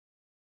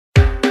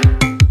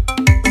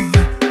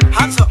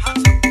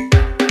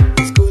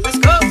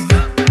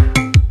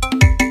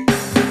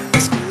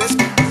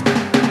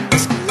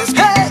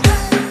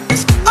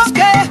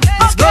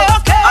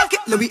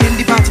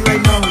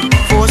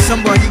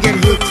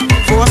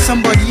for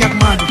somebody act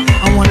mad.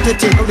 I want to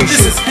take out the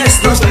shit.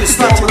 Don't stop the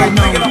party right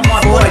now.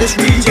 For this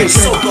DJ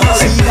Socaholic.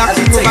 See that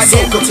crew over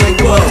there looks like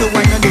they want to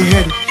wine on their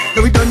head.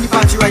 Now we done the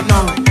party right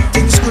now.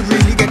 Things could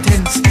really get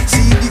tense.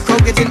 See the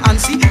crowd getting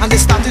antsy and they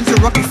starting to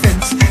rock the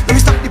fence. Now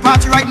we stop the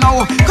party right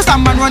now, cause that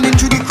man running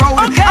through the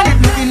crowd. And it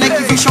looking like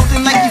if he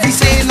shouting, like if he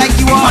saying like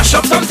you want mash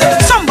up something.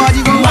 Somebody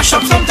go mash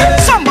up something.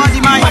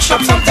 Somebody might mash up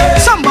something.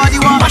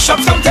 Somebody want mash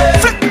up something.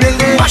 Flip the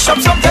building, mash up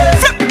something.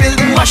 Flip the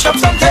building, mash up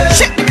something.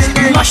 Shake the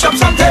building, mash up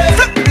something.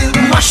 Flip the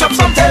building, mash up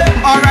something.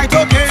 Alright,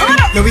 okay.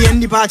 Now we end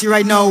the party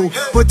right now.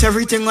 Put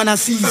everything on a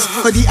seize.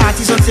 For the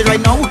artists on stage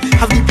right now,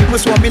 have the people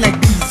swarming like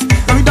bees.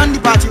 Now we done the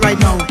party right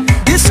now.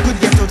 This could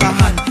get out of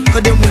hand,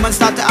 cause the woman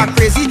start to act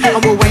crazy and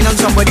we'll whine on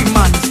somebody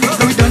man.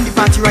 Now we done the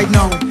party right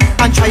now,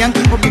 and try and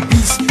keep up the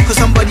peace, cause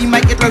somebody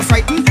might get well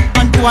frightened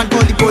and go and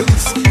call the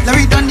police. Now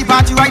we done the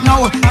party right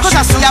now, cause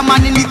I see a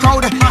man in the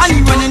crowd, and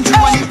he running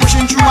through and he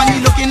pushing through and he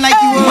looking like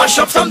you mash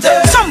up something.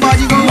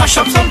 Somebody go mash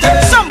up something.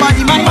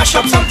 Somebody might mash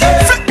up something.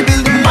 Flip the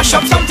building, mash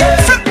up something.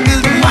 Flip the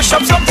building, mash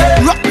up something.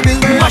 Rock the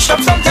building, mash up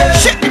something.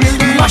 Shake the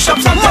building, mash up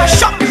something.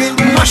 Mash up the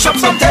building, mash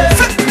up something.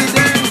 Flip the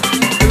building.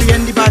 Now we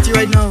end the party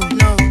right now.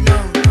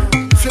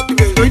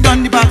 We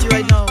done the party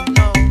right now.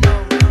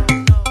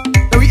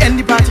 Now we end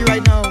the party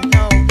right now.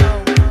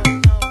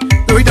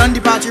 Now we done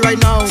the party right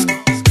now.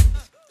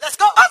 Let's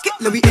go. Okay.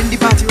 Now we end the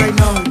party right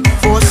now.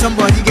 For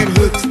somebody get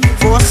hurt,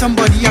 for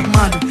somebody act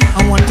mad,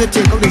 I want to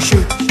take out the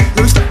shirt.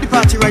 Now we stop the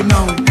party right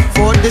now.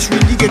 For this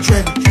really get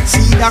trend.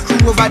 See that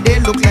crew over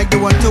there look like they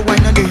want to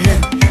whine on their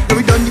head. Now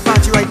we done the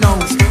party right now.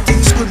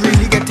 Things could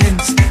really get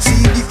tense.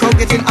 See the crowd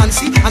getting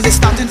antsy and they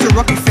starting to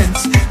rock the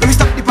fence. Now we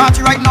stop the party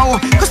right now,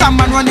 cause that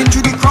man running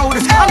through the crowd.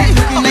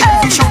 Like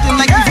if he shouting,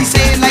 like if he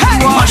saying like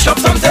you want mash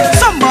up something.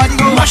 Somebody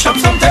go mash up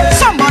something.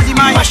 Somebody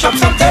might mash up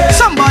something.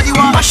 Somebody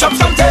want mash up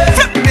something.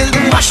 Flip the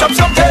building, mash up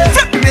something.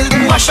 Flip the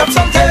building, mash up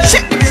something.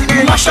 Shake the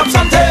building, mash up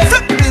something.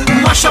 Flip the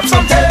building, mash up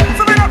something.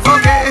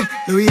 Okay,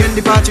 now we end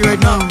the party right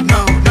now.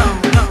 Now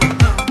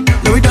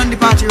we done the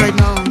party right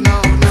now.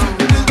 Now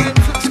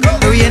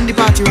we end the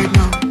party right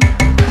now.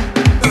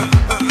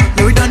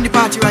 Now we done the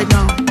party right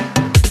now.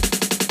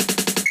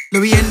 Now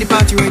we end the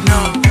party right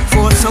now.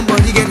 For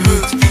somebody get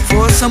hurt,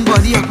 for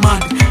somebody act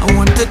mad, I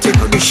want to take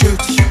out the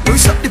shirt. Now we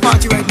stop the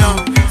party right now.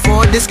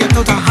 For this get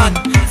out of hand,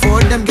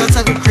 for them girls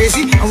that go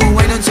crazy and we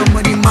whine on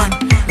somebody man.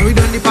 Now we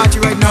done the party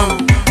right now.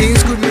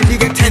 Things could really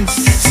get tense.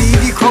 See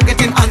the crowd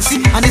getting antsy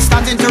and they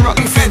starting to rock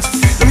the fence.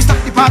 Now we stop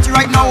the party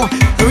right now.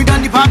 Now we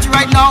done the party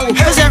right now.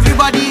 Cause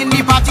everybody in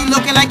the party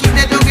looking like if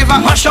they don't give a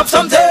mash up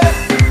something.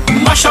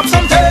 Mash up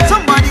something.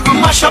 Somebody go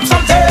mash up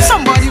something.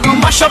 Somebody go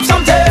mash up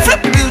something.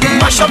 Flip the building,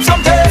 mash up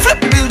something. Flip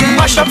the building,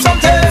 mash up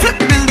something. Flip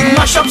the building,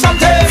 mash up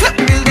something. Flip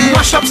the building,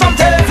 mash up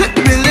something. Flip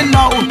the building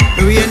now.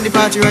 Now we end the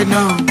party right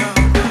now.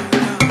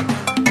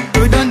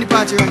 Now we done the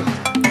party right.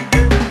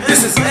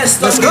 This is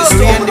SKYPE. Let's go.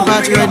 We end the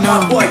party right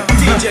now. Boy,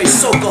 DJ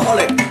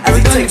Socaholic, as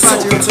he takes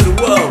soca to the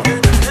world.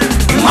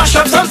 Mash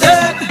up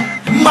something.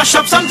 Mash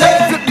up something.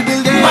 Flip the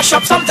building. Mash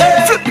up something.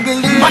 Flip the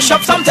building. Mash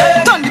up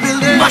something. Turn the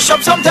building. Mash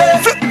up something.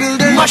 Flip the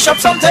building. Mash up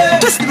something.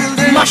 Twist the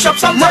building. Mash up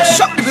something.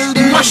 Mash up the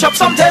building. Mash up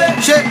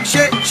something. Shake,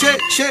 shake,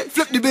 shake, shake.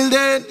 Flip the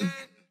building.